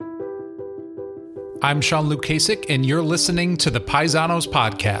I'm Sean-Luc Kasich, and you're listening to the Paisanos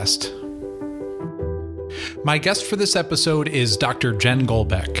Podcast. My guest for this episode is Dr. Jen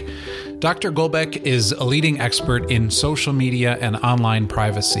Golbeck. Dr. Golbeck is a leading expert in social media and online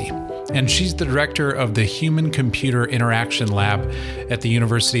privacy, and she's the director of the Human-Computer Interaction Lab at the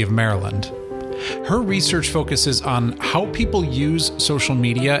University of Maryland. Her research focuses on how people use social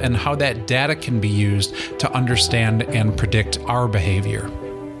media and how that data can be used to understand and predict our behavior.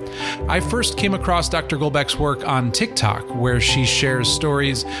 I first came across Dr. Golbeck's work on TikTok, where she shares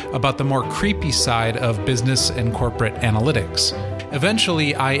stories about the more creepy side of business and corporate analytics.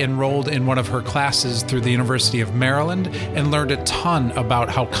 Eventually, I enrolled in one of her classes through the University of Maryland and learned a ton about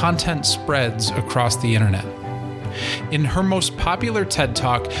how content spreads across the internet. In her most popular TED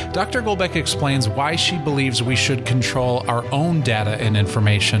Talk, Dr. Golbeck explains why she believes we should control our own data and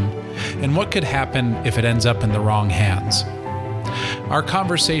information, and what could happen if it ends up in the wrong hands. Our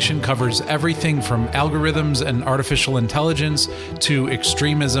conversation covers everything from algorithms and artificial intelligence to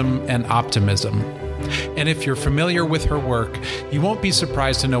extremism and optimism. And if you're familiar with her work, you won't be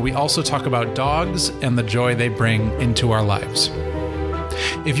surprised to know we also talk about dogs and the joy they bring into our lives.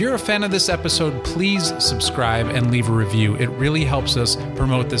 If you're a fan of this episode, please subscribe and leave a review. It really helps us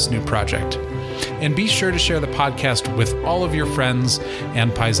promote this new project. And be sure to share the podcast with all of your friends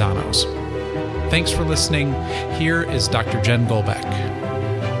and paisanos. Thanks for listening. Here is Dr. Jen Golbeck.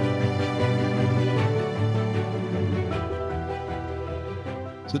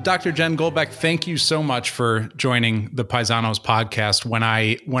 So, Dr. Jen Golbeck, thank you so much for joining the Paisanos podcast. When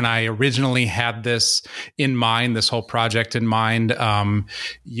I originally had this in mind, this whole project in mind,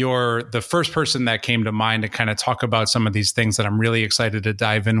 you're the first person that came to mind to kind of talk about some of these things that I'm really excited to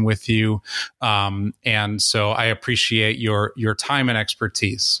dive in with you. And so I appreciate your time and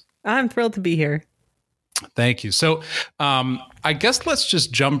expertise. I'm thrilled to be here. Thank you. So I guess let's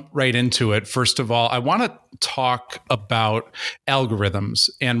just jump right into it. First of all, I want to talk about algorithms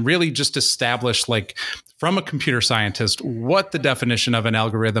and really just establish, like, from a computer scientist, what the definition of an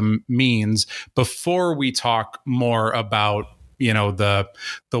algorithm means before we talk more about, you know, the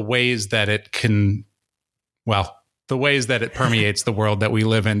ways that it can, well, the ways that it permeates the world that we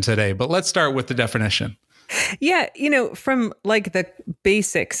live in today. But let's start with the definition. Yeah, from like the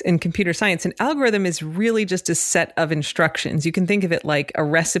basics in computer science, an algorithm is really just a set of instructions. You can think of it like a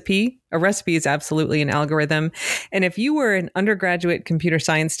recipe. A recipe is absolutely an algorithm. And if you were an undergraduate computer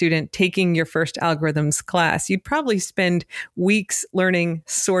science student taking your first algorithms class, you'd probably spend weeks learning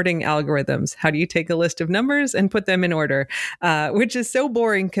sorting algorithms. How do you take a list of numbers and put them in order? Which is so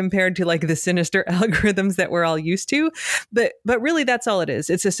boring compared to like the sinister algorithms that we're all used to. But really, that's all it is.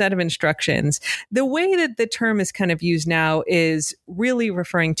 It's a set of instructions. The way that the term is kind of used now is really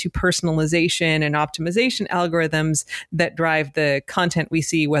referring to personalization and optimization algorithms that drive the content we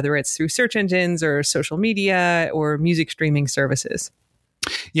see, whether it's through search engines or social media or music streaming services.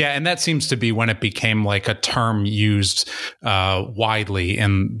 Yeah, and that seems to be when it became like a term used widely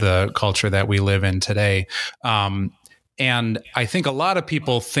in the culture that we live in today. And I think a lot of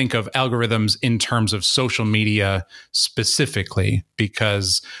people think of algorithms in terms of social media specifically,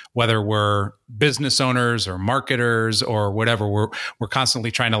 because whether we're business owners or marketers or whatever, we're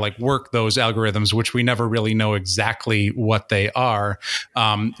constantly trying to like work those algorithms, which we never really know exactly what they are.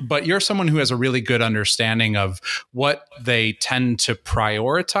 But you're someone who has a really good understanding of what they tend to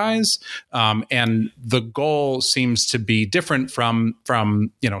prioritize. And the goal seems to be different from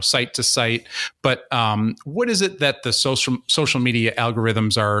site to site. But what is it that the social media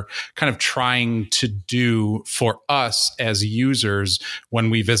algorithms are kind of trying to do for us as users when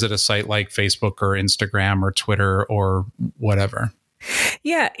we visit a site like Facebook or Instagram or Twitter or whatever?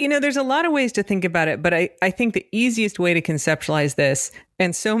 Yeah, there's a lot of ways to think about it, but I think the easiest way to conceptualize this,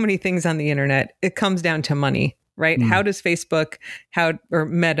 and so many things on the internet, it comes down to money. Right? How does Facebook, or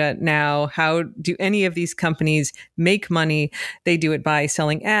Meta now, how do any of these companies make money? They do it by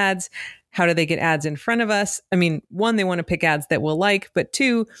selling ads. How do they get ads in front of us? I mean, one, they want to pick ads that we'll like, but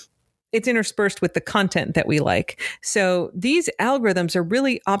two, it's interspersed with the content that we like. So these algorithms are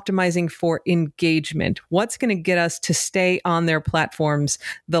really optimizing for engagement. What's going to get us to stay on their platforms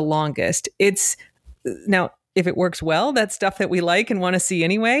the longest? Now, if it works well, that's stuff that we like and want to see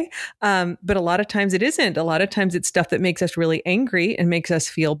anyway. But a lot of times it isn't. A lot of times it's stuff that makes us really angry and makes us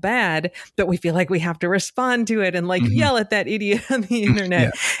feel bad, but we feel like we have to respond to it and yell at that idiot on the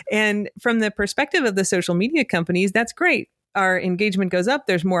internet. Yeah. And from the perspective of the social media companies, that's great. Our engagement goes up.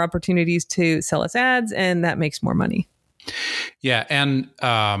 There's more opportunities to sell us ads, and that makes more money. Yeah. And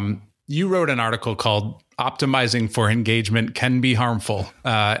you wrote an article called optimizing for engagement can be harmful,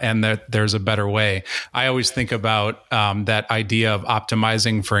 and that there's a better way. I always think about that idea of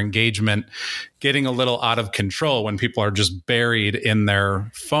optimizing for engagement getting a little out of control when people are just buried in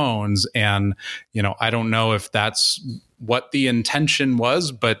their phones. And, I don't know if that's what the intention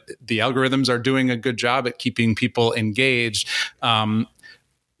was, but the algorithms are doing a good job at keeping people engaged.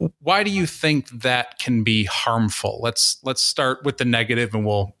 Why do you think that can be harmful? Let's start with the negative and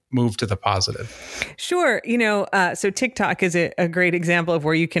we'll move to the positive. Sure. So TikTok is a great example of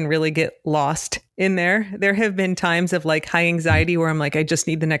where you can really get lost in there. There have been times of like high anxiety where I'm like, I just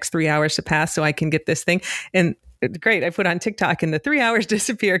need the next 3 hours to pass so I can get this thing. And great, I put on TikTok and the 3 hours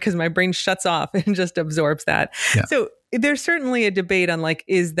disappear because my brain shuts off and just absorbs that. Yeah. So there's certainly a debate on like,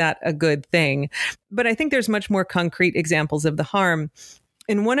 is that a good thing? But I think there's much more concrete examples of the harm.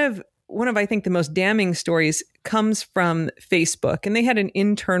 And one of I think the most damning stories comes from Facebook, and they had an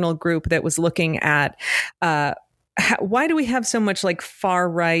internal group that was looking at why do we have so much like far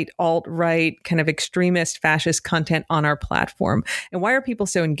right, alt right, kind of extremist fascist content on our platform, and why are people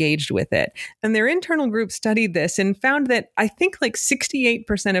so engaged with it? And their internal group studied this and found that I think like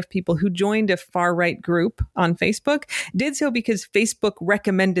 68% of people who joined a far right group on Facebook did so because Facebook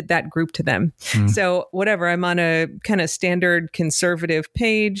recommended that group to them. So whatever, I'm on a kind of standard conservative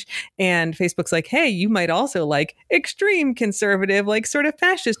page, and Facebook's like, hey, you might also like extreme conservative, like sort of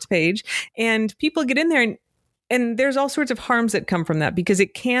fascist page, and people get in there and there's all sorts of harms that come from that because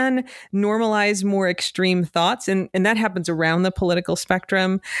it can normalize more extreme thoughts. And that happens around the political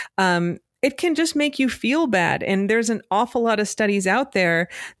spectrum. It can just make you feel bad. And there's an awful lot of studies out there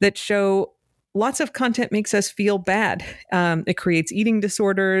that show lots of content makes us feel bad. It creates eating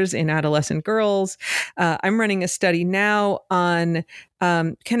disorders in adolescent girls. I'm running a study now on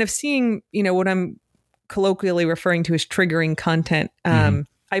kind of seeing, what I'm colloquially referring to as triggering content.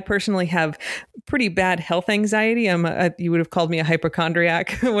 I personally have pretty bad health anxiety. You would have called me a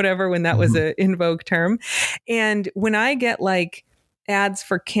hypochondriac, whatever, when that was an in vogue term. And when I get like ads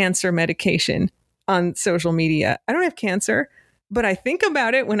for cancer medication on social media, I don't have cancer, but I think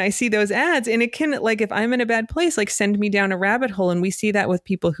about it when I see those ads, and it can, like, if I'm in a bad place, like send me down a rabbit hole. And we see that with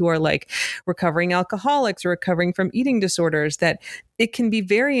people who are like recovering alcoholics or recovering from eating disorders, that it can be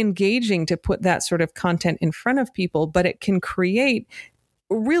very engaging to put that sort of content in front of people, but it can create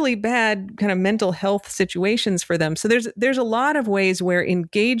really bad kind of mental health situations for them. So there's a lot of ways where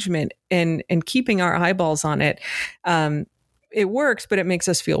engagement and keeping our eyeballs on it, it works, but it makes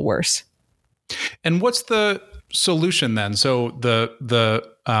us feel worse. And what's the solution then? So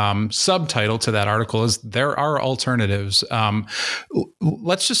the subtitle to that article is "There Are Alternatives."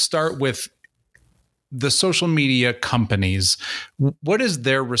 Let's just start with the social media companies. What is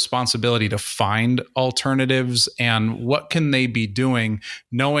their responsibility to find alternatives, and what can they be doing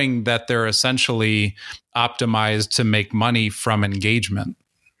knowing that they're essentially optimized to make money from engagement?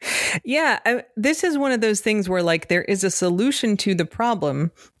 Yeah, this is one of those things where like there is a solution to the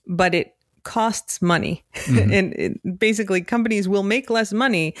problem, but it costs money. And basically companies will make less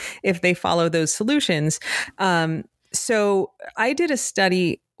money if they follow those solutions. So I did a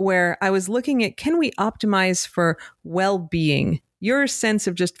study where I was looking at, can we optimize for well-being? Your sense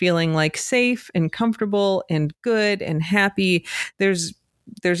of just feeling like safe and comfortable and good and happy. There's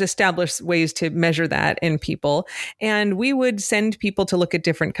established ways to measure that in people. And we would send people to look at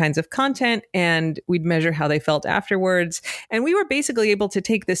different kinds of content, and we'd measure how they felt afterwards. And we were basically able to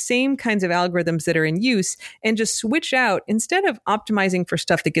take the same kinds of algorithms that are in use and just switch out, instead of optimizing for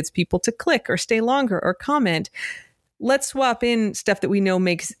stuff that gets people to click or stay longer or comment, let's swap in stuff that we know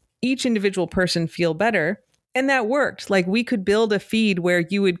makes each individual person feel better. And that worked. Like, we could build a feed where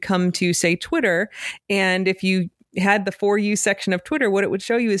you would come to, say, Twitter, and if you had the For You section of Twitter, what it would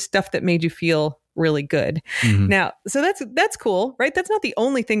show you is stuff that made you feel really good. Now, so that's cool, right? That's not the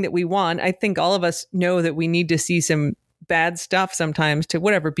only thing that we want. I think all of us know that we need to see some bad stuff sometimes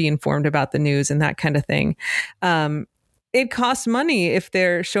to be informed about the news and that kind of thing. It costs money if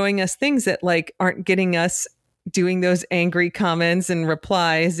they're showing us things that like aren't getting us doing those angry comments and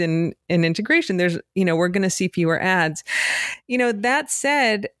replies and integration. There's, we're going to see fewer ads. That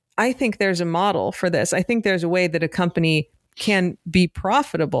said, I think there's a model for this. I think there's a way that a company can be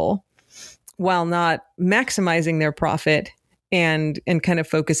profitable while not maximizing their profit and kind of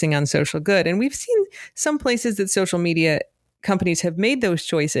focusing on social good. And we've seen some places that social media companies have made those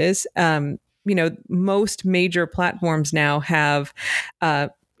choices. Most major platforms now have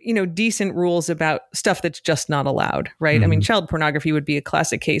decent rules about stuff that's just not allowed, right? I mean, child pornography would be a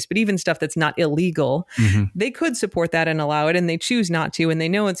classic case, but even stuff that's not illegal, they could support that and allow it, and they choose not to. And they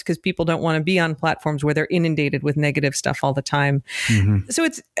know it's because people don't want to be on platforms where they're inundated with negative stuff all the time. So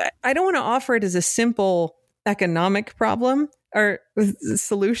I don't want to offer it as a simple economic problem or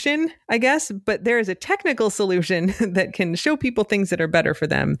solution, I guess, but there is a technical solution that can show people things that are better for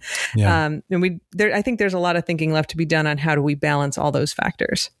them. And I think there's a lot of thinking left to be done on how do we balance all those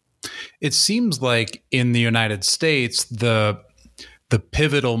factors. It seems like in the United States, the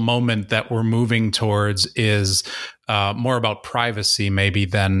pivotal moment that we're moving towards is more about privacy, maybe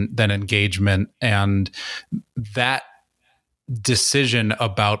than engagement, and that decision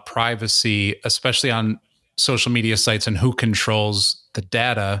about privacy, especially on social media sites and who controls the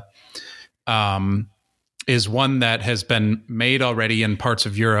data, is one that has been made already in parts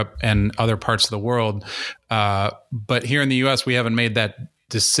of Europe and other parts of the world. But here in the US, we haven't made that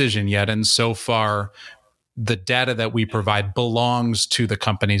decision yet. And so far, the data that we provide belongs to the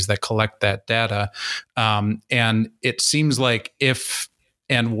companies that collect that data. And it seems like if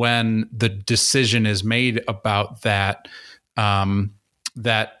and when the decision is made about that,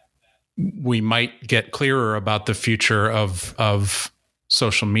 that we might get clearer about the future of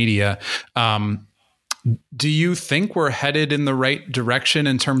social media. Do you think we're headed in the right direction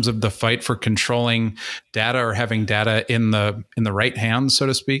in terms of the fight for controlling data or having data in the right hands, so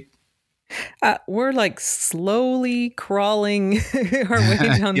to speak? We're like slowly crawling our way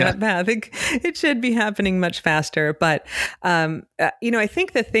down that path. It should be happening much faster. But, I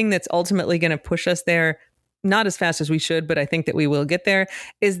think the thing that's ultimately going to push us there, not as fast as we should, but I think that we will get there,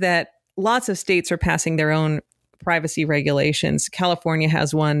 is that lots of states are passing their own privacy regulations. California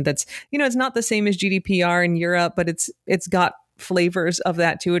has one that's, it's not the same as GDPR in Europe, but it's got flavors of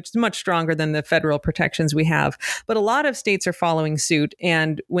that too. It's much stronger than the federal protections we have. But a lot of states are following suit.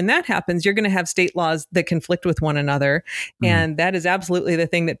 And when that happens, you're going to have state laws that conflict with one another. And that is absolutely the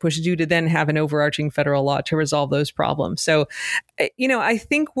thing that pushes you to then have an overarching federal law to resolve those problems. So, I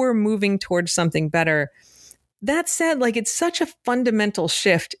think we're moving towards something better. That said, it's such a fundamental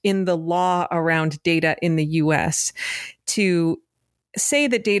shift in the law around data in the US to say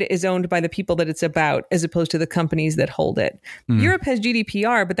that data is owned by the people that it's about, as opposed to the companies that hold it. Europe has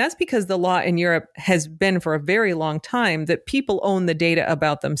GDPR, but that's because the law in Europe has been for a very long time that people own the data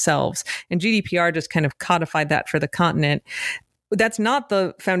about themselves. And GDPR just kind of codified that for the continent. That's not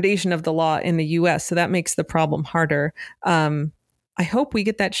the foundation of the law in the US, so that makes the problem harder. I hope we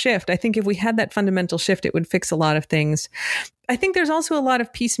get that shift. I think if we had that fundamental shift, it would fix a lot of things. I think there's also a lot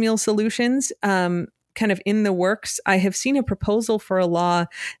of piecemeal solutions kind of in the works. I have seen a proposal for a law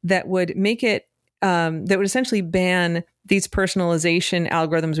that would make it, that would essentially ban these personalization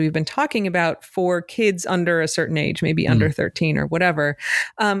algorithms we've been talking about for kids under a certain age, maybe under 13 or whatever,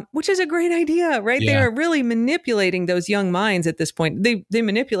 which is a great idea, right? Yeah. They are really manipulating those young minds at this point. They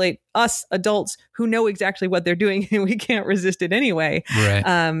manipulate us adults who know exactly what they're doing, and we can't resist it anyway.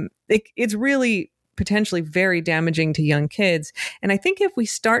 Right. It's really potentially very damaging to young kids. And I think if we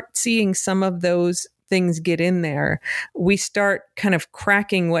start seeing some of those things get in there, we start kind of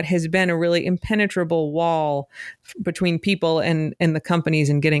cracking what has been a really impenetrable wall between people and the companies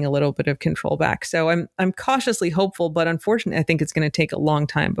and getting a little bit of control back. So I'm cautiously hopeful, but unfortunately, I think it's going to take a long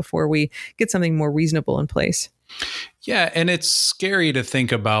time before we get something more reasonable in place. Yeah, and it's scary to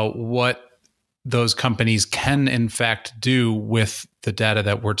think about what those companies can in fact do with the data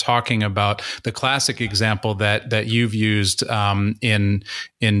that we're talking about. The classic example that you've used in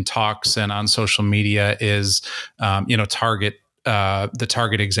talks and on social media is Target, the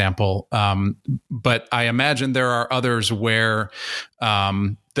Target example. But I imagine there are others where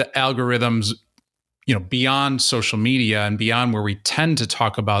the algorithms, beyond social media and beyond where we tend to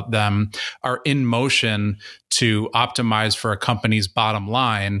talk about them, are in motion to optimize for a company's bottom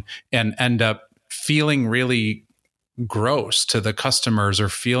line and end up feeling really gross to the customers, or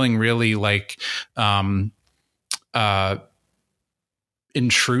feeling really like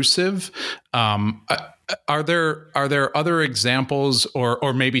intrusive. Are there other examples,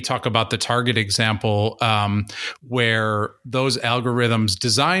 or maybe talk about the Target example, where those algorithms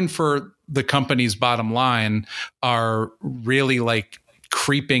designed for the company's bottom line are really like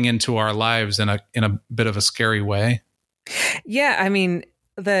creeping into our lives in a bit of a scary way? Yeah, I mean,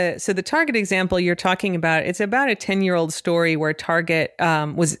 the Target example you're talking about, it's about a 10-year-old story where Target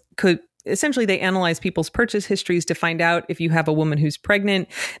essentially they analyze people's purchase histories to find out if you have a woman who's pregnant.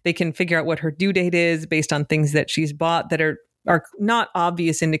 They can figure out what her due date is based on things that she's bought that are are not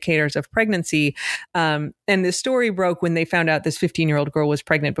obvious indicators of pregnancy. And the story broke when they found out this 15-year-old girl was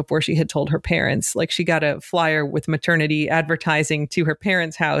pregnant before she had told her parents. Like, she got a flyer with maternity advertising to her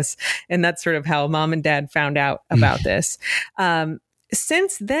parents' house. And that's sort of how mom and dad found out about this.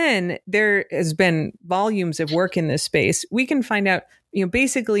 Since then, there has been volumes of work in this space. We can find out,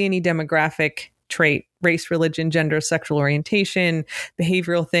 basically any demographic trait, race, religion, gender, sexual orientation,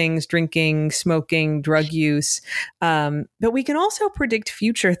 behavioral things, drinking, smoking, drug use. But we can also predict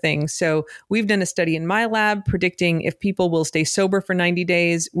future things. So we've done a study in my lab predicting if people will stay sober for 90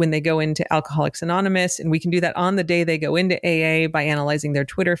 days when they go into Alcoholics Anonymous. And we can do that on the day they go into AA by analyzing their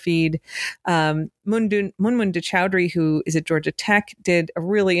Twitter feed. Munmund Chowdhury, who is at Georgia Tech, did a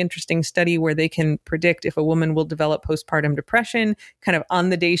really interesting study where they can predict if a woman will develop postpartum depression kind of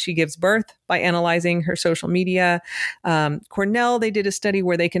on the day she gives birth by analyzing her social media. Cornell, they did a study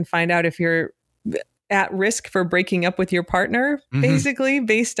where they can find out if you're at risk for breaking up with your partner, basically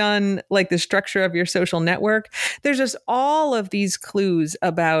based on like the structure of your social network. There's just all of these clues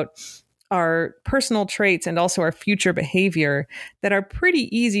about our personal traits and also our future behavior that are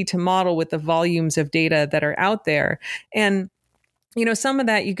pretty easy to model with the volumes of data that are out there. And some of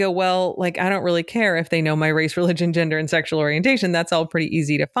that you go, well, like, I don't really care if they know my race, religion, gender, and sexual orientation. That's all pretty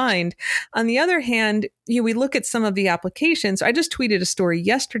easy to find. On the other hand, we look at some of the applications. I just tweeted a story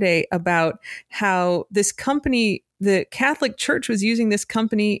yesterday about how this company, the Catholic Church, was using this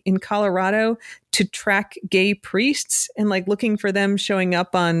company in Colorado to track gay priests and like looking for them showing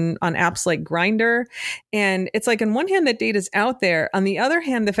up on apps like Grindr. And it's like, on one hand, that data's out there. On the other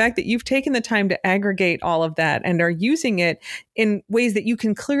hand, the fact that you've taken the time to aggregate all of that and are using it in ways that you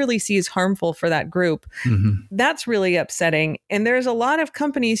can clearly see is harmful for that group, that's really upsetting. And there's a lot of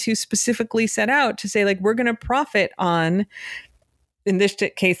companies who specifically set out to say, like, we're going to profit on, in this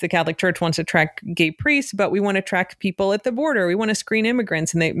case, the Catholic Church wants to track gay priests, but we want to track people at the border. We want to screen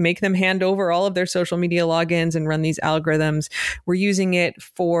immigrants, and they make them hand over all of their social media logins and run these algorithms. We're using it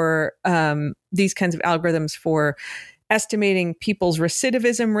for these kinds of algorithms for estimating people's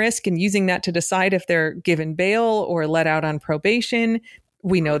recidivism risk and using that to decide if they're given bail or let out on probation.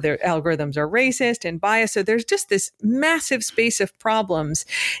 We know their algorithms are racist and biased. So there's just this massive space of problems.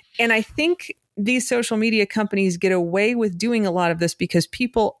 And I think these social media companies get away with doing a lot of this because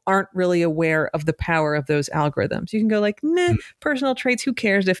people aren't really aware of the power of those algorithms. You can go like, nah, personal traits, who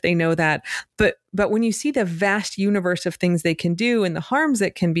cares if they know that? But when you see the vast universe of things they can do and the harms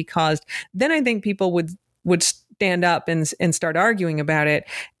that can be caused, then I think people would stand up and start arguing about it.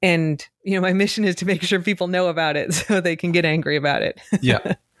 And, my mission is to make sure people know about it so they can get angry about it.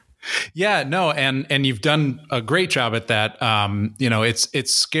 Yeah. Yeah, no, and you've done a great job at that.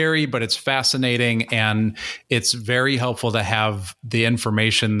 It's scary, but it's fascinating, and it's very helpful to have the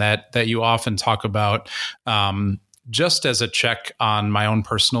information that you often talk about. Just as a check on my own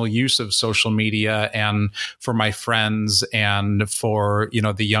personal use of social media, and for my friends, and for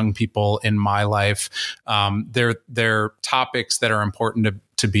the young people in my life, they're topics that are important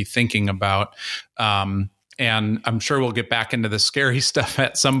to be thinking about. And I'm sure we'll get back into the scary stuff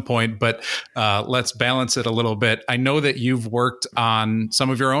at some point, but let's balance it a little bit. I know that you've worked on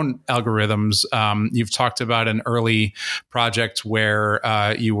some of your own algorithms. You've talked about an early project where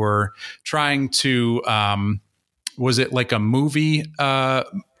you were trying to, was it like a movie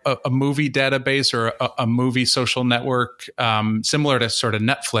database or a movie social network, similar to sort of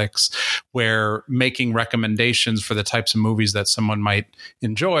Netflix, where making recommendations for the types of movies that someone might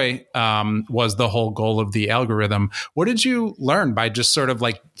enjoy was the whole goal of the algorithm. What did you learn by just sort of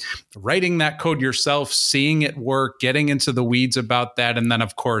like writing that code yourself, seeing it work, getting into the weeds about that, and then,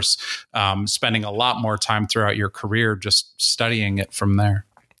 of course, spending a lot more time throughout your career just studying it from there?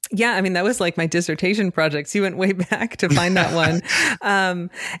 Yeah, I mean, that was like my dissertation project. So you went way back to find that one.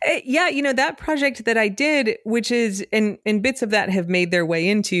 That project that I did, which is, and bits of that have made their way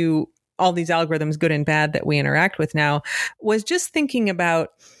into all these algorithms, good and bad, that we interact with now, was just thinking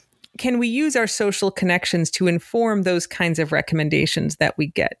about, can we use our social connections to inform those kinds of recommendations that we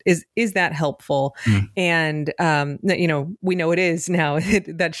get? Is that helpful? And, we know it is now.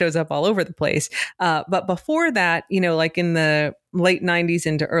 That shows up all over the place. But before that, like in the late 90s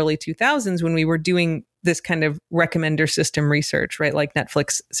into early 2000s, when we were doing this kind of recommender system research, right? Like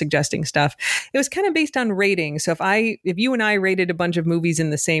Netflix suggesting stuff, it was kind of based on rating. So if you and I rated a bunch of movies in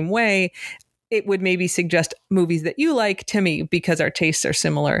the same way, it would maybe suggest movies that you like to me because our tastes are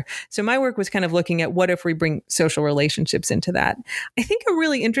similar. So my work was kind of looking at what if we bring social relationships into that. I think a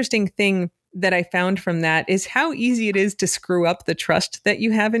really interesting thing that I found from that is how easy it is to screw up the trust that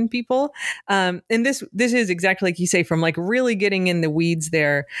you have in people. And this is exactly like you say, from like really getting in the weeds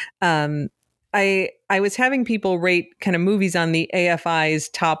there. I was having people rate kind of movies on the AFI's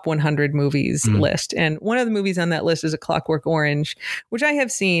top 100 movies list. And one of the movies on that list is A Clockwork Orange, which I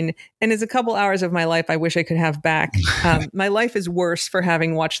have seen and is a couple hours of my life I wish I could have back. My life is worse for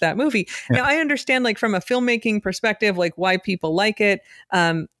having watched that movie. Yeah. Now, I understand, like, from a filmmaking perspective, like, why people like it.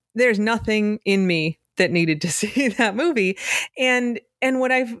 There's nothing in me that needed to see that movie. And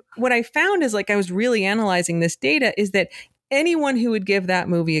what I found is, like, I was really analyzing this data, is that anyone who would give that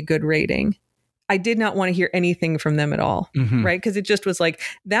movie a good rating, I did not want to hear anything from them at all, right? Because it just was like,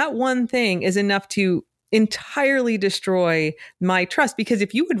 that one thing is enough to entirely destroy my trust. Because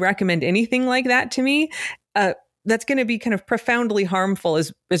if you would recommend anything like that to me, that's going to be kind of profoundly harmful,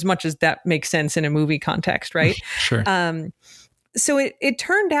 as much as that makes sense in a movie context, right? Sure. So it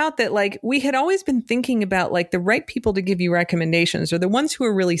turned out that, like, we had always been thinking about, like, the right people to give you recommendations are the ones who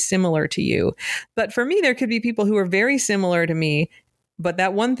are really similar to you. But for me, there could be people who are very similar to me, but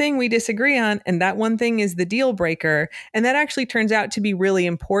that one thing we disagree on, and that one thing is the deal breaker. And that actually turns out to be really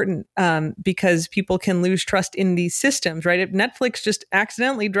important, because people can lose trust in these systems, right? If Netflix just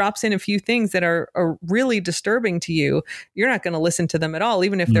accidentally drops in a few things that are really disturbing to you, you're not going to listen to them at all,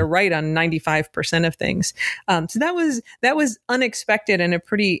 even if they're right on 95% of things. So that was unexpected and a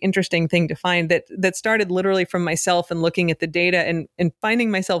pretty interesting thing to find, that started literally from myself and looking at the data and finding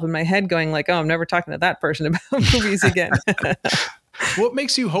myself in my head going, like, oh, I'm never talking to that person about movies again. What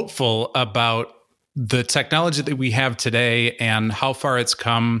makes you hopeful about the technology that we have today and how far it's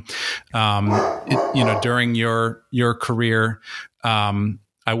come, during your career?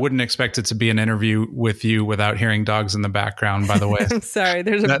 I wouldn't expect it to be an interview with you without hearing dogs in the background, by the way. I'm sorry,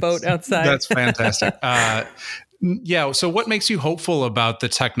 there's a boat outside. That's fantastic. Yeah. So what makes you hopeful about the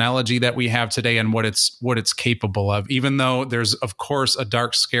technology that we have today and what it's capable of, even though there's, of course, a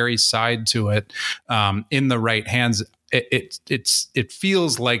dark, scary side to it, in the right hands? It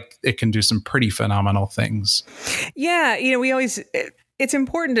feels like it can do some pretty phenomenal things. Yeah. It's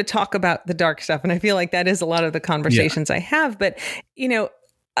important to talk about the dark stuff. And I feel like that is a lot of the conversations I have. But,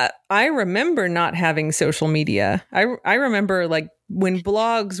 I remember not having social media. I remember, like, when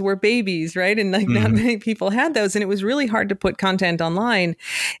blogs were babies, right? And, like, not many people had those. And it was really hard to put content online.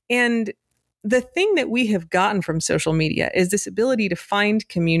 And the thing that we have gotten from social media is this ability to find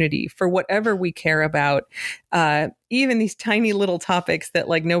community for whatever we care about, even these tiny little topics that,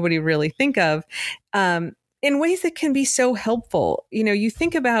 like, nobody really think of, in ways that can be so helpful. You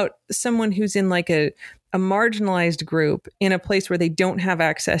think about someone who's in, like, a marginalized group in a place where they don't have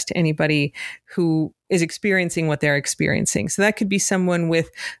access to anybody who is experiencing what they're experiencing. So that could be someone with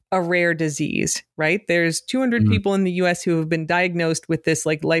a rare disease, right? There's 200 people in the US who have been diagnosed with this,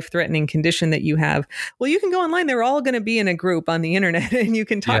 like, life-threatening condition that you have. Well, you can go online. They're all going to be in a group on the internet and you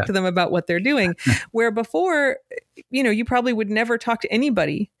can talk to them about what they're doing. Where before, you probably would never talk to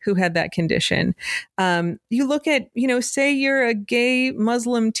anybody who had that condition. You look at, say you're a gay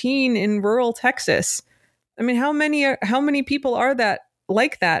Muslim teen in rural Texas. I mean, how many people are that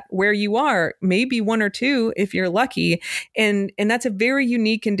like that where you are? Maybe one or two if you're lucky. And that's a very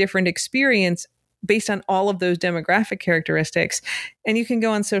unique and different experience based on all of those demographic characteristics. And you can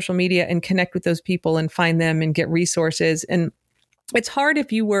go on social media and connect with those people and find them and get resources. And it's hard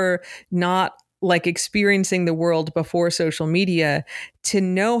if you were not, like, experiencing the world before social media to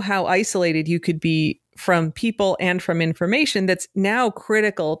know how isolated you could be from people and from information that's now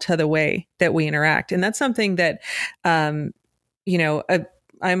critical to the way that we interact. And that's something that, I'm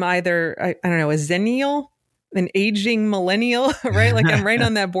either, I don't know, a zennial, an aging millennial, right? Like, I'm right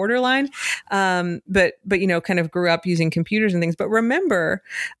on that borderline. But kind of grew up using computers and things, but remember,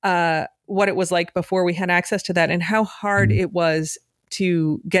 what it was like before we had access to that and how hard it was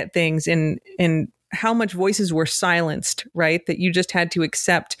to get things and how much voices were silenced, right? That you just had to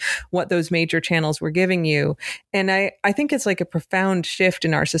accept what those major channels were giving you. And I think it's like a profound shift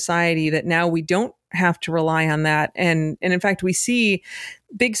in our society that now we don't have to rely on that. And in fact, we see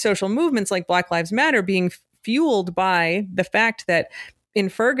big social movements like Black Lives Matter being fueled by the fact that in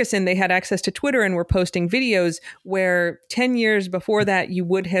Ferguson, they had access to Twitter and were posting videos where 10 years before that, you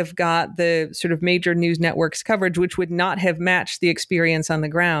would have got the sort of major news networks coverage, which would not have matched the experience on the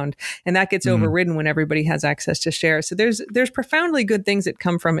ground. And that gets overridden when everybody has access to share. So there's profoundly good things that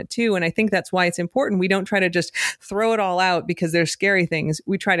come from it too. And I think that's why it's important. We don't try to just throw it all out because there's scary things.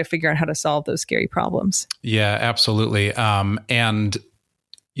 We try to figure out how to solve those scary problems. Yeah, absolutely. And,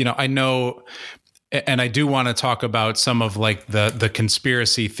 I know... And I do want to talk about some of, like, the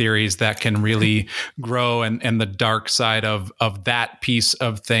conspiracy theories that can really grow and the dark side of that piece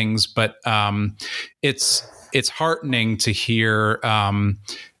of things. But it's heartening to hear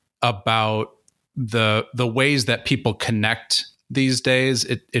about the ways that people connect these days.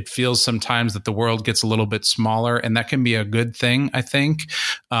 It feels sometimes that the world gets a little bit smaller, and that can be a good thing, I think.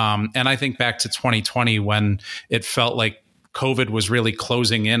 And I think back to 2020 when it felt like COVID was really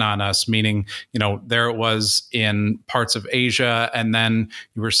closing in on us, meaning, there it was in parts of Asia. And then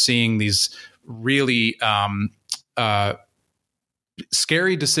you were seeing these really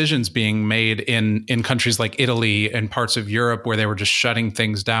scary decisions being made in countries like Italy and parts of Europe where they were just shutting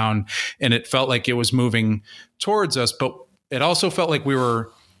things down. And it felt like it was moving towards us, but it also felt like we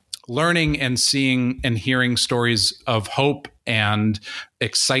were learning and seeing and hearing stories of hope and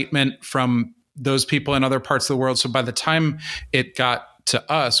excitement from those people in other parts of the world. So by the time it got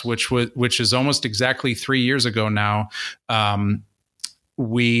to us, which is almost exactly 3 years ago now, I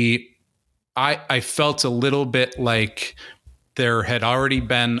felt a little bit like there had already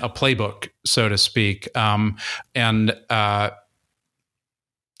been a playbook, so to speak.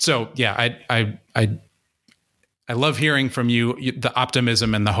 So yeah, I love hearing from you the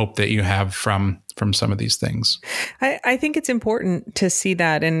optimism and the hope that you have from some of these things. I think it's important to see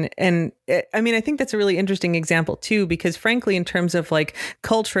that. And I mean, I think that's a really interesting example too, because frankly, in terms of like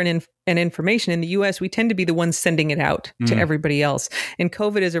culture and information in the US, we tend to be the ones sending it out to everybody else. And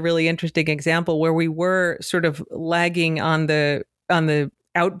COVID is a really interesting example where we were sort of lagging on the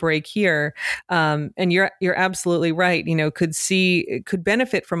outbreak here. And you're absolutely right. Could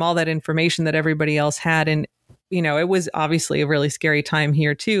benefit from all that information that everybody else had. And it was obviously a really scary time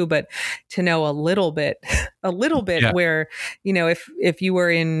here too, but to know a little bit yeah. Where, if you were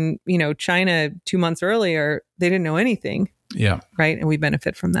in, China 2 months earlier, they didn't know anything. Yeah. Right. And we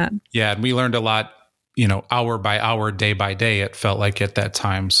benefit from that. Yeah. And we learned a lot, hour by hour, day by day, it felt like at that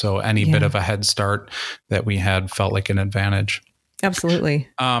time. So any bit of a head start that we had felt like an advantage. Absolutely.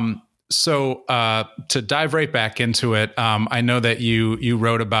 So to dive right back into it, I know that you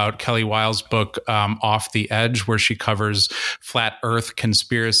wrote about Kelly Weil's book, Off the Edge, where she covers flat Earth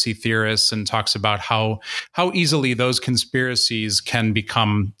conspiracy theorists and talks about how easily those conspiracies can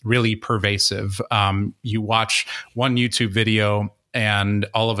become really pervasive. You watch one YouTube video and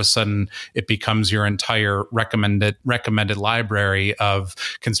all of a sudden it becomes your entire recommended library of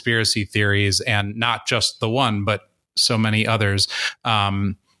conspiracy theories, and not just the one, but so many others.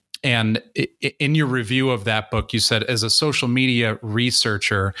 And in your review of that book, you said, as a social media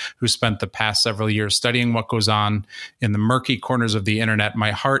researcher who spent the past several years studying what goes on in the murky corners of the internet,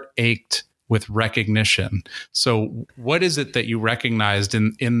 my heart ached with recognition. So what is it that you recognized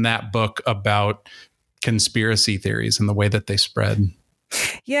in that book about conspiracy theories and the way that they spread?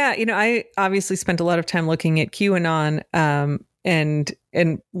 Yeah, I obviously spent a lot of time looking at QAnon, and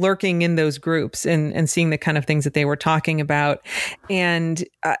lurking in those groups and seeing the kind of things that they were talking about. And,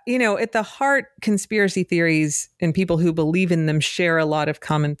 at the heart, conspiracy theories and people who believe in them share a lot of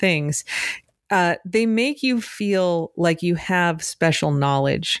common things. They make you feel like you have special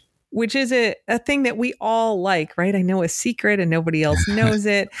knowledge, which is a thing that we all like, right? I know a secret and nobody else knows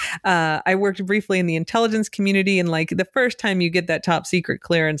it. I worked briefly in the intelligence community, and like the first time you get that top secret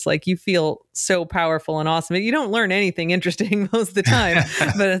clearance, like you feel so powerful and awesome. You don't learn anything interesting most of the time,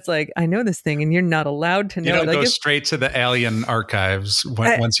 but it's like, I know this thing and you're not allowed to know. You don't go straight to the alien archives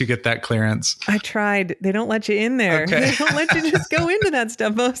once you get that clearance. I tried. They don't let you in there. Okay. They don't let you just go into that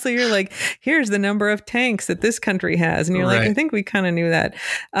stuff. Mostly you're like, here's the number of tanks that this country has. And you're like, I think we kind of knew that.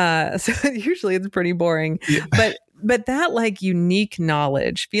 So usually it's pretty boring, but that like unique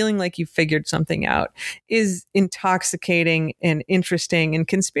knowledge, feeling like you figured something out, is intoxicating and interesting. And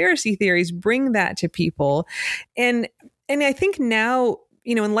conspiracy theories bring that to people. And I think now,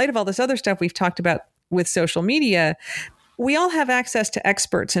 in light of all this other stuff we've talked about with social media, we all have access to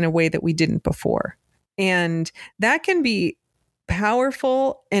experts in a way that we didn't before. And that can be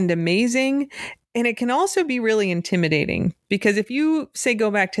powerful and amazing. And it can also be really intimidating, because if you say go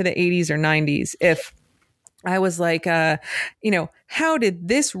back to the 80s or 90s, if I was like, how did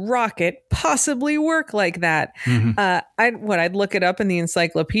this rocket possibly work like that? Mm-hmm. I'd look it up in the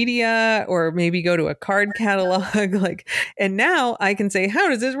encyclopedia or maybe go to a card catalog. And now I can say, how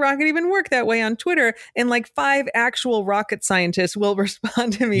does this rocket even work that way on Twitter? And like 5 actual rocket scientists will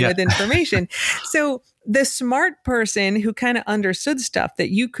respond to me with information. So the smart person who kind of understood stuff that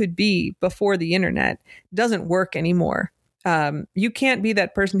you could be before the internet doesn't work anymore. You can't be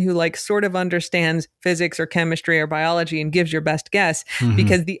that person who like sort of understands physics or chemistry or biology and gives your best guess,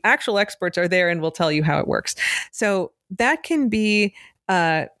 because the actual experts are there and will tell you how it works. So that can be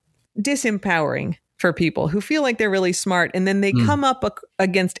disempowering for people who feel like they're really smart, and then they come up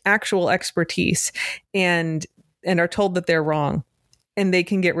against actual expertise and are told that they're wrong. And they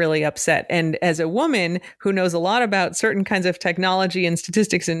can get really upset. And as a woman who knows a lot about certain kinds of technology and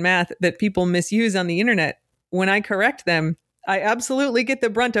statistics and math that people misuse on the internet, when I correct them, I absolutely get the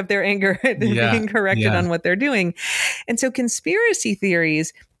brunt of their anger at being corrected on what they're doing. And so conspiracy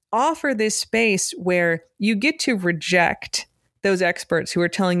theories offer this space where you get to reject those experts who are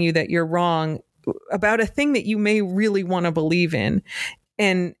telling you that you're wrong about a thing that you may really want to believe in.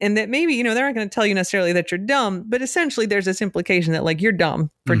 And that maybe, you know, they're not going to tell you necessarily that you're dumb, but essentially there's this implication that like you're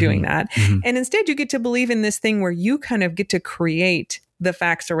dumb for doing that. And instead you get to believe in this thing where you kind of get to create the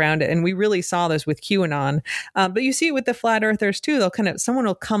facts around it. And we really saw this with QAnon. But you see it with the flat earthers too. Someone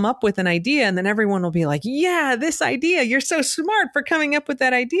will come up with an idea and then everyone will be like, yeah, this idea, you're so smart for coming up with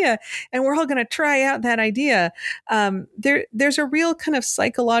that idea. And we're all going to try out that idea. There's a real kind of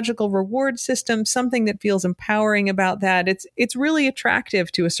psychological reward system, something that feels empowering about that. It's really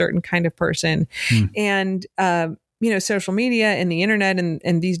attractive to a certain kind of person. And, you know, social media and the internet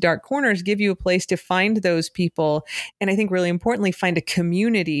and these dark corners give you a place to find those people. And I think really importantly, find a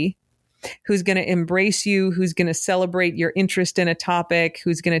community who's going to embrace you, who's going to celebrate your interest in a topic,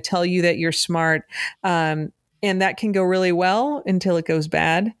 who's going to tell you that you're smart. And that can go really well until it goes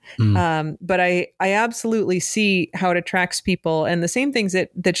bad. But I absolutely see how it attracts people. And the same things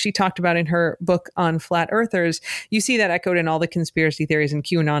that she talked about in her book on flat earthers, you see that echoed in all the conspiracy theories, and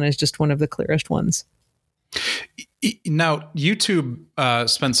QAnon is just one of the clearest ones. Now, YouTube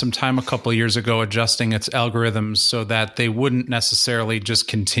spent some time a couple of years ago adjusting its algorithms so that they wouldn't necessarily just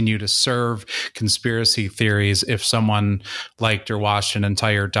continue to serve conspiracy theories if someone liked or watched an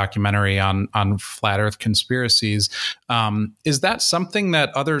entire documentary on flat Earth conspiracies. Is that something that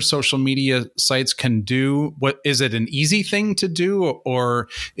other social media sites can do? What is it an easy thing to do, or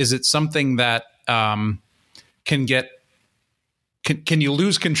is it something that can get? Can you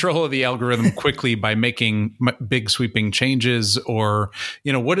lose control of the algorithm quickly by making big sweeping changes? Or,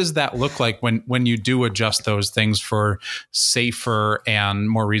 you know, what does that look like when you do adjust those things for safer and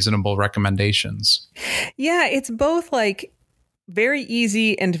more reasonable recommendations? Yeah, it's both like very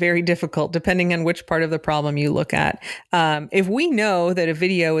easy and very difficult, depending on which part of the problem you look at. If we know that a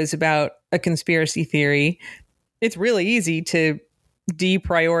video is about a conspiracy theory, it's really easy to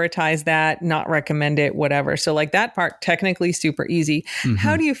deprioritize that, not recommend it, whatever. So like that part, technically super easy.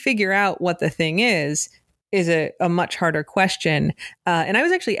 How do you figure out what the thing is a much harder question. And I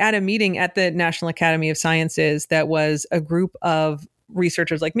was actually at a meeting at the National Academy of Sciences that was a group of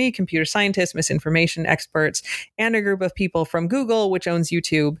researchers like me, computer scientists, misinformation experts, and a group of people from Google, which owns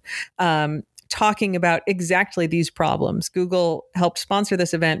YouTube, talking about exactly these problems. Google helped sponsor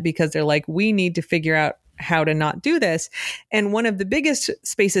this event because they're like, we need to figure out how to not do this. And one of the biggest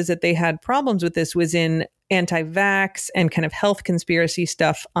spaces that they had problems with this was in anti-vax and kind of health conspiracy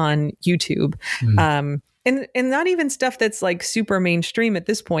stuff on YouTube. And not even stuff that's like super mainstream at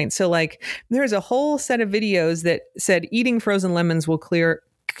this point. So like there's a whole set of videos that said eating frozen lemons will cure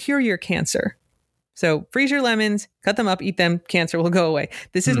your cancer. So freeze your lemons, cut them up, eat them, cancer will go away.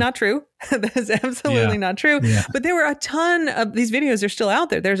 This is not true. That is absolutely not true. Yeah. But there were a ton of these videos are still out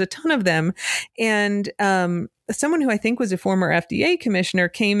there. There's a ton of them. And someone who I think was a former FDA commissioner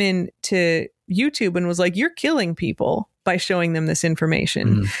came in to YouTube and was like, you're killing people by showing them this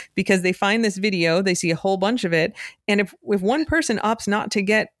information because they find this video, they see a whole bunch of it. And if one person opts not to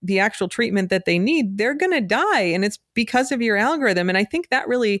get the actual treatment that they need, they're going to die. And it's because of your algorithm. And I think that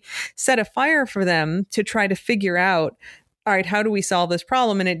really set a fire for them to try to figure out, all right, how do we solve this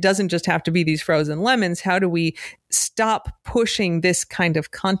problem? And it doesn't just have to be these frozen lemons. How do we stop pushing this kind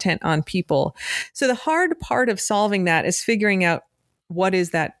of content on people? So the hard part of solving that is figuring out what is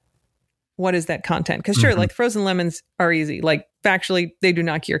that content? Because sure, like frozen lemons are easy. Like factually, they do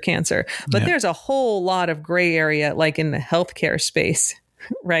not cure cancer. But there's a whole lot of gray area, like in the healthcare space,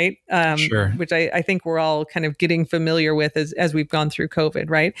 right? Which I think we're all kind of getting familiar with as we've gone through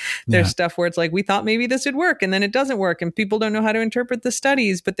COVID, right? There's stuff where it's like, we thought maybe this would work and then it doesn't work and people don't know how to interpret the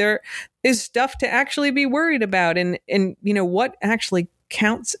studies, but there is stuff to actually be worried about. And you know, what actually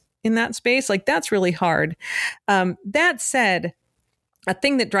counts in that space? Like that's really hard. That said, a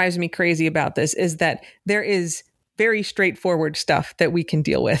thing that drives me crazy about this is that there is very straightforward stuff that we can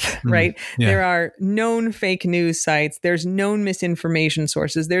deal with, right? There are known fake news sites. There's known misinformation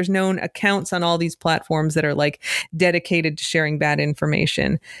sources. There's known accounts on all these platforms that are like dedicated to sharing bad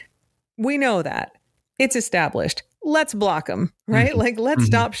information. We know that. It's established. Let's block them, right? Like, let's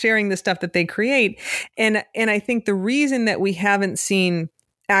stop sharing the stuff that they create. And I think the reason that we haven't seen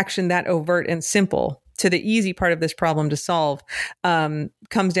action that overt and simple to the easy part of this problem to solve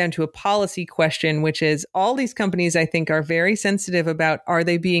comes down to a policy question, which is all these companies, I think, are very sensitive about, are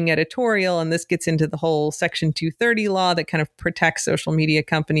they being editorial? And this gets into the whole Section 230 law that kind of protects social media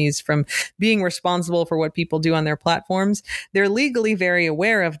companies from being responsible for what people do on their platforms. They're legally very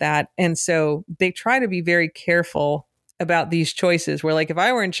aware of that. And so they try to be very careful about these choices, where like if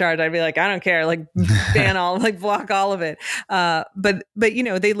I were in charge, I'd be like, I don't care, like ban all, like block all of it. But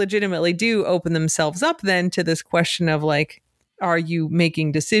they legitimately do open themselves up then to this question of like, are you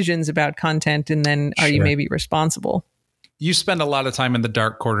making decisions about content, and then are you maybe responsible? You spend a lot of time in the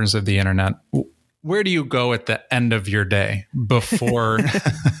dark corners of the internet. Where do you go at the end of your day before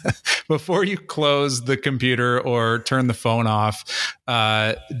before you close the computer or turn the phone off?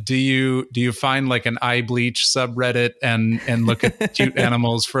 Do you find like an eye bleach subreddit and look at cute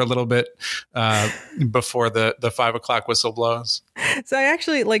animals for a little bit before the 5 o'clock whistle blows? So I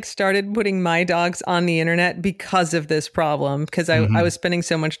actually like started putting my dogs on the internet because of this problem, because I was spending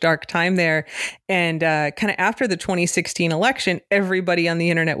so much dark time there. And kind of after the 2016 election, everybody on the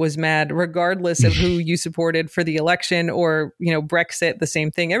internet was mad, regardless of who you supported for the election, or, Brexit, the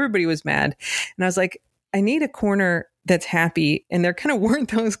same thing. Everybody was mad. And I was like, I need a corner that's happy. And there kind of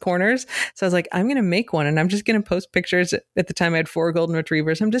weren't those corners. So I was like, I'm going to make one, and I'm just going to post pictures. At the time I had 4 golden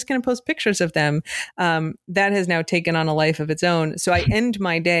retrievers. I'm just going to post pictures of them. That has now taken on a life of its own. So I end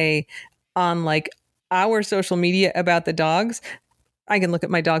my day on like our social media about the dogs. I can look at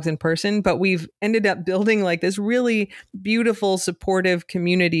my dogs in person, but we've ended up building like this really beautiful, supportive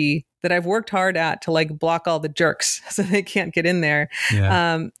community that I've worked hard at to like block all the jerks so they can't get in there.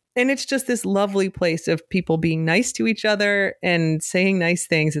 Yeah. And it's just this lovely place of people being nice to each other and saying nice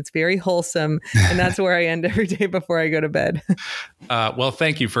things. It's very wholesome. And that's where I end every day before I go to bed. Well,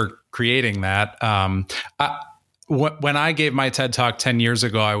 thank you for creating that. When I gave my TED Talk 10 years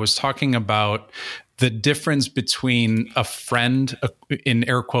ago, I was talking about the difference between a friend, in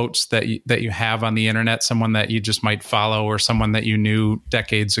air quotes, that you have on the internet, someone that you just might follow, or someone that you knew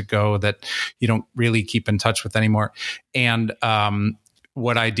decades ago that you don't really keep in touch with anymore, and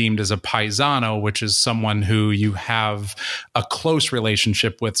what I deemed as a paisano, which is someone who you have a close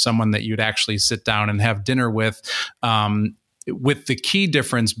relationship with, someone that you'd actually sit down and have dinner with the key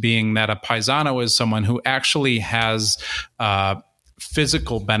difference being that a paisano is someone who actually has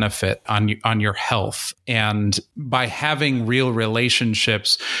physical benefit on your health. And by having real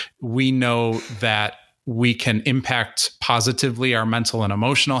relationships, we know that we can impact positively our mental and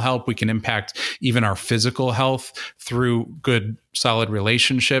emotional health. We can impact even our physical health through good, solid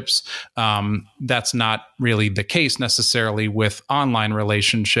relationships. That's not really the case necessarily with online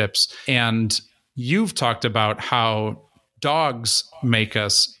relationships. And you've talked about how dogs make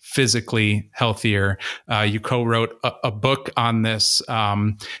us physically healthier. You co-wrote a book on this.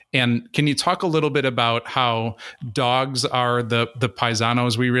 And can you talk a little bit about how dogs are the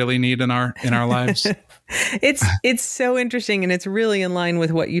paisanos we really need in our lives? It's so interesting, and it's really in line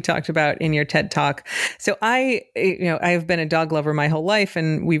with what you talked about in your TED Talk. So I've been a dog lover my whole life,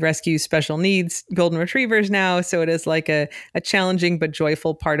 and we rescue special needs golden retrievers now. So it is like a challenging but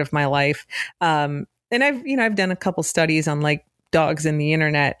joyful part of my life. And I've done a couple studies on like dogs and the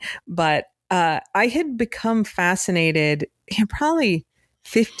internet, but I had become fascinated probably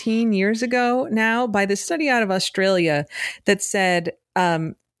 15 years ago now by this study out of Australia that said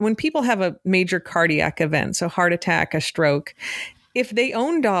when people have a major cardiac event, so heart attack, a stroke, if they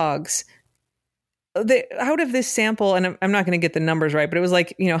own dogs, out of this sample, and I'm not going to get the numbers right, but it was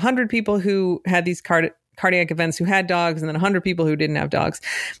like 100 people who had these cardiac events who had dogs, and then 100 people who didn't have dogs.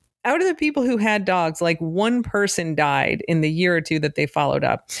 Out of the people who had dogs, like one person died in the year or two that they followed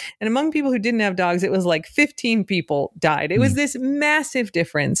up. And among people who didn't have dogs, it was like 15 people died. It was this massive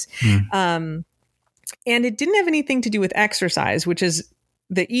difference. And it didn't have anything to do with exercise, which is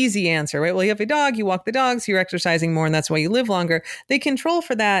the easy answer, right? Well, you have a dog, you walk the dog, so you're exercising more, and that's why you live longer. They control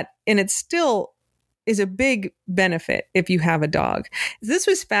for that, and it still is a big benefit if you have a dog. This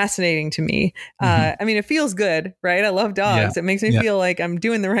was fascinating to me. I mean, it feels good, right? I love dogs. Yeah. It makes me feel like I'm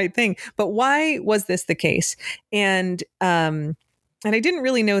doing the right thing. But why was this the case? And I didn't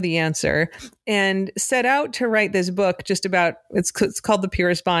really know the answer, and set out to write this book just about, it's called The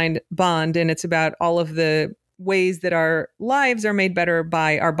Purest Bond, and it's about all of the ways that our lives are made better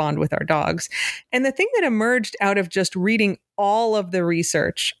by our bond with our dogs. And the thing that emerged out of just reading all of the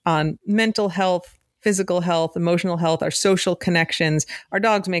research on mental health, physical health, emotional health, our social connections, our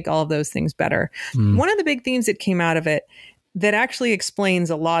dogs make all of those things better. One of the big themes that came out of it that actually explains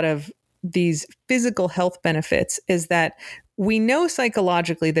a lot of these physical health benefits is that we know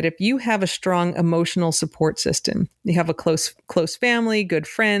psychologically that if you have a strong emotional support system, you have a close family, good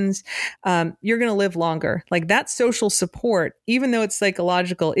friends, you're going to live longer. Like that social support, even though it's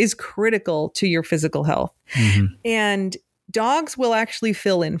psychological, is critical to your physical health. And dogs will actually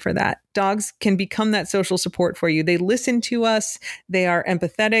fill in for that. Dogs can become that social support for you. They listen to us. They are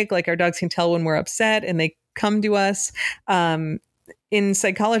empathetic. Like our dogs can tell when we're upset, and they come to us. in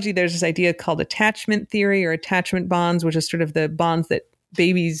psychology, there's this idea called attachment theory or attachment bonds, which is sort of the bonds that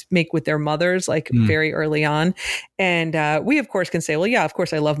babies make with their mothers, like very early on. And we, of course, can say, well, yeah, of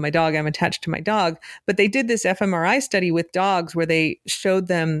course, I love my dog. I'm attached to my dog. But they did this fMRI study with dogs where they showed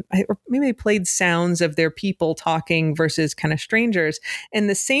them, or maybe they played sounds of their people talking versus kind of strangers. And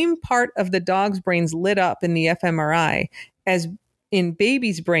the same part of the dog's brains lit up in the fMRI as in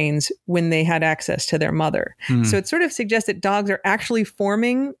babies' brains when they had access to their mother. So it sort of suggests that dogs are actually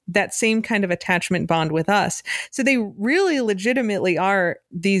forming that same kind of attachment bond with us. So they really legitimately are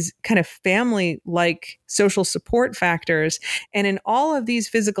these kind of family-like social support factors. And in all of these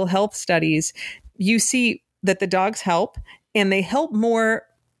physical health studies, you see that the dogs help, and they help more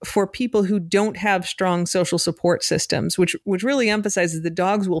for people who don't have strong social support systems, which really emphasizes the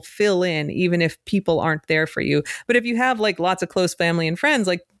dogs will fill in even if people aren't there for you. But if you have like lots of close family and friends,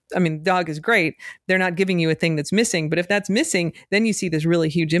 like, I mean, dog is great. They're not giving you a thing that's missing. But if that's missing, then you see this really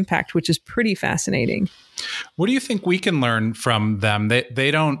huge impact, which is pretty fascinating. What do you think we can learn from them?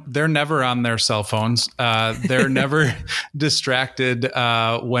 They're never on their cell phones. They're never distracted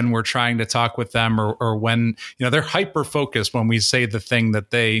when we're trying to talk with them, or when, they're hyper focused when we say the thing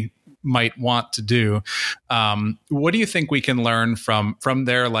that they might want to do. What do you think we can learn from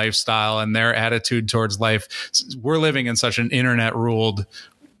their lifestyle and their attitude towards life? We're living in such an internet ruled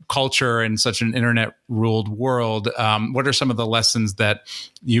culture and such an internet ruled world. What are some of the lessons that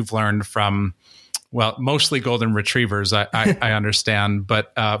you've learned from, well, mostly golden retrievers, I understand,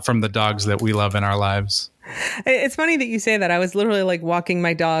 but from the dogs that we love in our lives? It's funny that you say that. I was literally like walking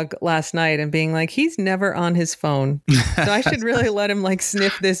my dog last night and being like, he's never on his phone. So I should really let him like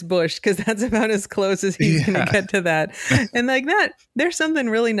sniff this bush, because that's about as close as he's going to get to that. And like that, there's something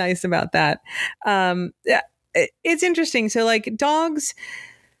really nice about that. It's interesting. So like dogs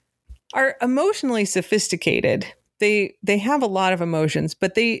are emotionally sophisticated. They have a lot of emotions,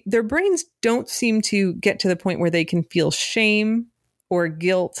 but their brains don't seem to get to the point where they can feel shame or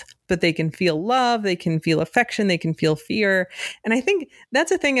guilt, but they can feel love, they can feel affection, they can feel fear. And I think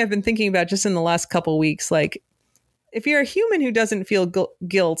that's a thing I've been thinking about just in the last couple of weeks. Like, if you're a human who doesn't feel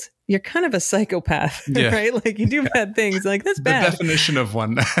guilt, you're kind of a psychopath, right? Like, you do bad things. Like, that's bad. The definition of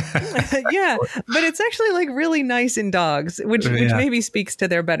one. Yeah, but it's actually like really nice in dogs, which maybe speaks to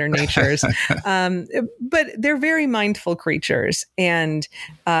their better natures. But they're very mindful creatures, and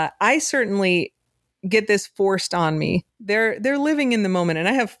I certainly get this forced on me. They're living in the moment, and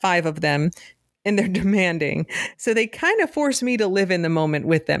I have 5 of them. And they're demanding. So they kind of force me to live in the moment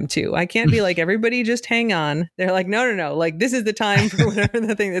with them too. I can't be like, everybody just hang on. They're like, no. Like, this is the time for whatever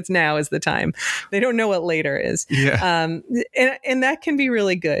the thing that's now is the time. They don't know what later is. Yeah. And that can be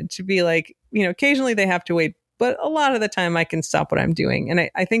really good to be like, occasionally they have to wait, but a lot of the time I can stop what I'm doing. And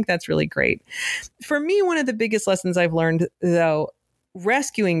I think that's really great. For me, one of the biggest lessons I've learned, though,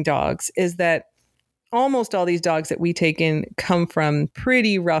 rescuing dogs, is that almost all these dogs that we take in come from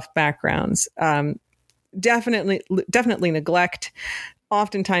pretty rough backgrounds. Definitely neglect,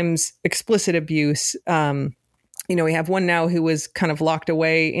 oftentimes explicit abuse. We have one now who was kind of locked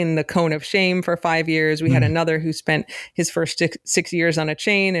away in the cone of shame for 5 years. We had another who spent his first 6 years on a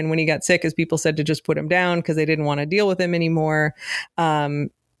chain. And when he got sick, his people said to just put him down because they didn't want to deal with him anymore.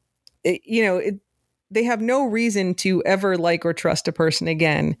 They have no reason to ever like or trust a person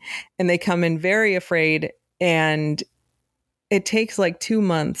again. And they come in very afraid, and it takes like 2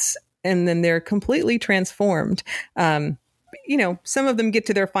 months, and then they're completely transformed. Some of them get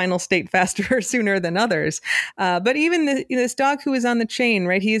to their final state faster or sooner than others. But even this dog who was on the chain,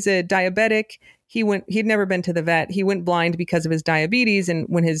 right? He's a diabetic. He'd never been to the vet. He went blind because of his diabetes. And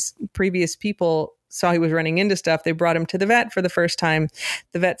when his previous people saw he was running into stuff, they brought him to the vet for the first time.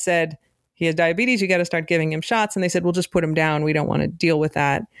 The vet said, he has diabetes, you got to start giving him shots. And they said, we'll just put him down. We don't want to deal with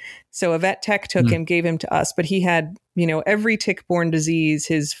that. So a vet tech took him, gave him to us, but he had, every tick-borne disease.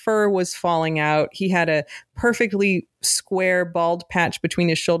 His fur was falling out. He had a perfectly square bald patch between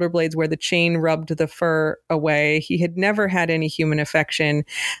his shoulder blades where the chain rubbed the fur away. He had never had any human affection.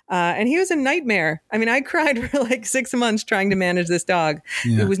 And he was a nightmare. I mean, I cried for like 6 months trying to manage this dog.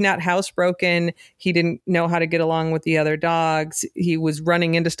 He was not housebroken. He didn't know how to get along with the other dogs. He was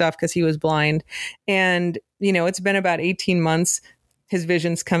running into stuff because he was blind. And, it's been about 18 months. His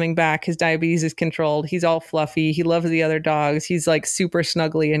vision's coming back. His diabetes is controlled. He's all fluffy. He loves the other dogs. He's like super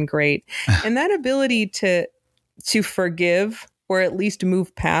snuggly and great. And that ability to forgive, or at least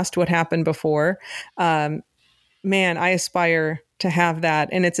move past what happened before, man, I aspire to have that.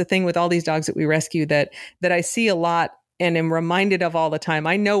 And it's a thing with all these dogs that we rescue that I see a lot and am reminded of all the time.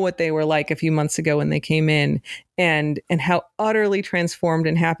 I know what they were like a few months ago when they came in, and how utterly transformed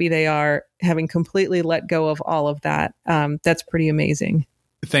and happy they are, having completely let go of all of that. That's pretty amazing.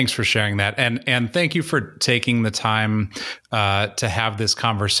 Thanks for sharing that. And thank you for taking the time to have this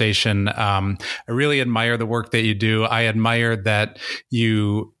conversation. I really admire the work that you do. I admire that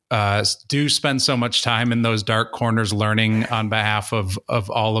you do spend so much time in those dark corners learning on behalf of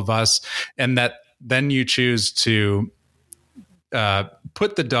all of us, and that then you choose to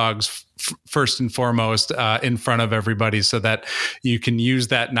put the dogs first and foremost in front of everybody, so that you can use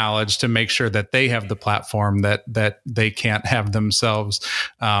that knowledge to make sure that they have the platform that they can't have themselves.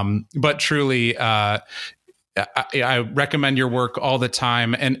 But truly, I recommend your work all the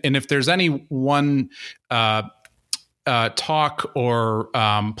time. And if there's any one talk or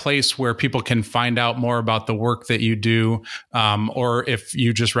place where people can find out more about the work that you do, or if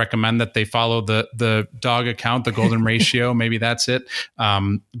you just recommend that they follow the dog account, the Golden Ratio, maybe that's it.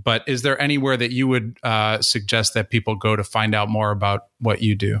 But is there anywhere that you would suggest that people go to find out more about what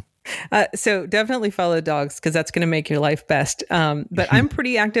you do? So definitely follow dogs, because that's going to make your life best. But I'm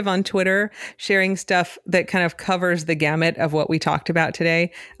pretty active on Twitter, sharing stuff that kind of covers the gamut of what we talked about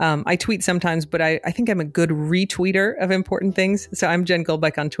today. I tweet sometimes, but I think I'm a good retweeter of important things. So I'm Jen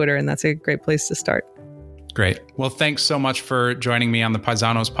Goldbeck on Twitter, and that's a great place to start. Great. Well, thanks so much for joining me on the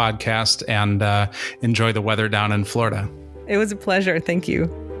Paisanos podcast, and enjoy the weather down in Florida. It was a pleasure. Thank you.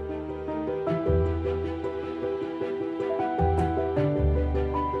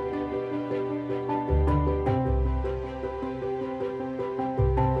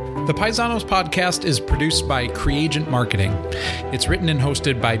 The Paisanos podcast is produced by Creagent Marketing. It's written and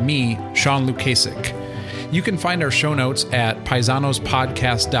hosted by me, Sean Lukasik. You can find our show notes at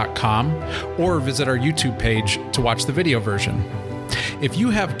paisanospodcast.com or visit our YouTube page to watch the video version. If you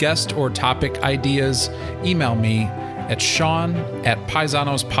have guest or topic ideas, email me at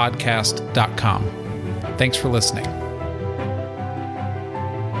sean@paisanospodcast.com. Thanks for listening.